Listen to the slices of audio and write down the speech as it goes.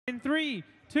3,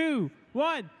 2,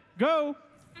 1, go.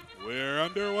 We're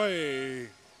underway.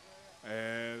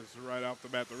 As right off the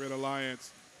bat, the Red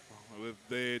Alliance with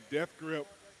the Death Grip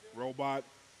robot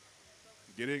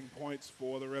getting points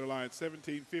for the Red Alliance,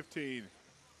 17-15.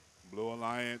 Blue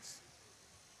Alliance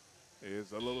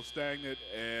is a little stagnant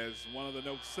as one of the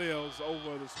notes sails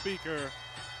over the speaker,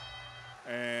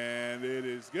 and it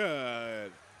is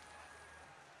good.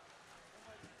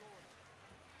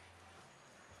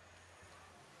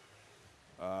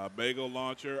 Bagel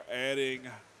launcher adding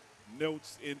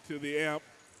notes into the amp,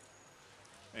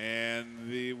 and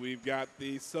we've got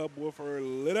the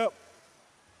subwoofer lit up.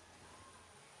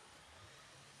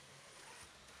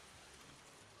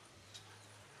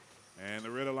 And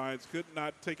the Red Alliance could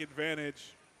not take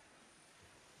advantage.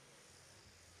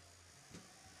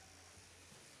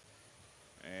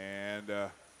 And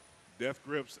Death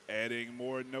Grips adding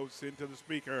more notes into the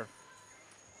speaker.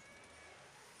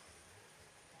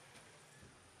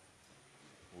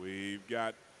 We've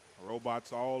got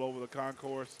robots all over the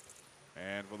concourse.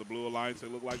 And for the Blue Alliance,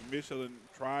 it looked like Michelin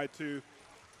tried to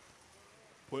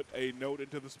put a note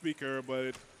into the speaker, but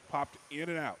it popped in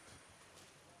and out.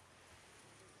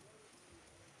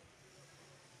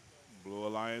 Blue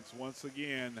Alliance once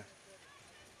again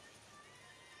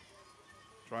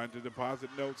trying to deposit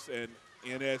notes, and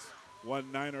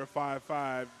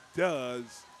NS1955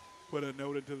 does put a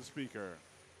note into the speaker.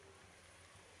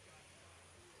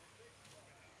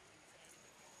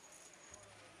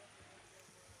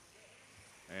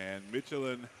 And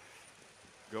Michelin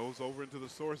goes over into the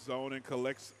source zone and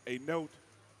collects a note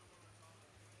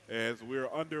as we're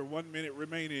under 1 minute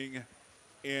remaining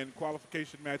in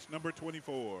qualification match number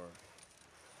 24.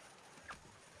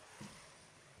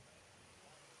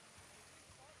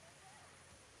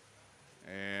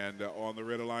 And on the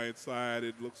Red Alliance side,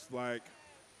 it looks like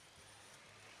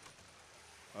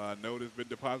a note has been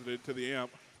deposited into the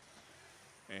amp.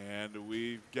 And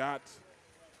we've got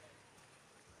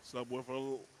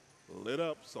subwoofer lit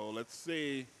up, so let's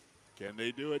see. Can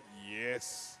they do it?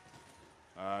 Yes.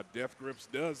 Death Grips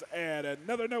does add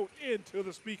another note into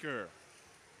the speaker.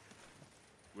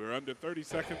 We're under 30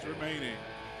 seconds remaining.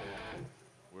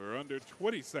 We're under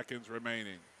 20 seconds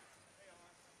remaining.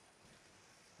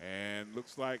 And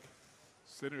looks like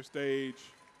center stage,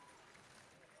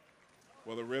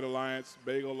 well, the Red Alliance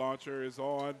Bagel launcher is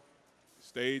on.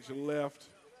 Stage left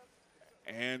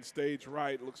and stage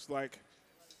right looks like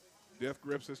Death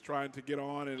Grips is trying to get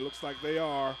on, and it looks like they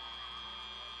are.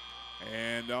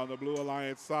 And on the Blue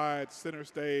Alliance side, center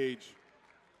stage,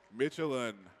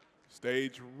 Michelin,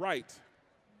 stage right,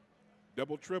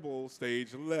 double triple,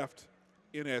 stage left,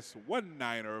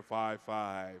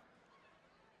 NS1955.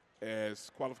 As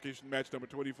qualification match number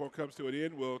 24 comes to an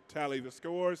end, we'll tally the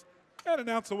scores and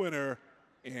announce a winner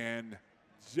in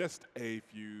just a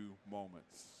few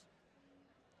moments.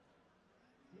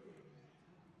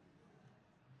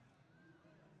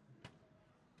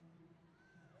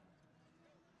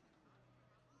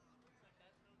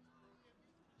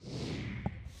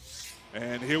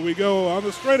 And here we go on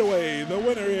the straightaway. The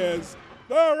winner is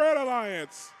the Red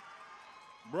Alliance.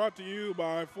 Brought to you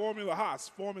by Haas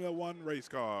Formula One race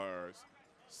cars.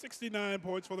 69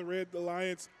 points for the Red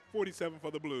Alliance, 47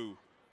 for the Blue.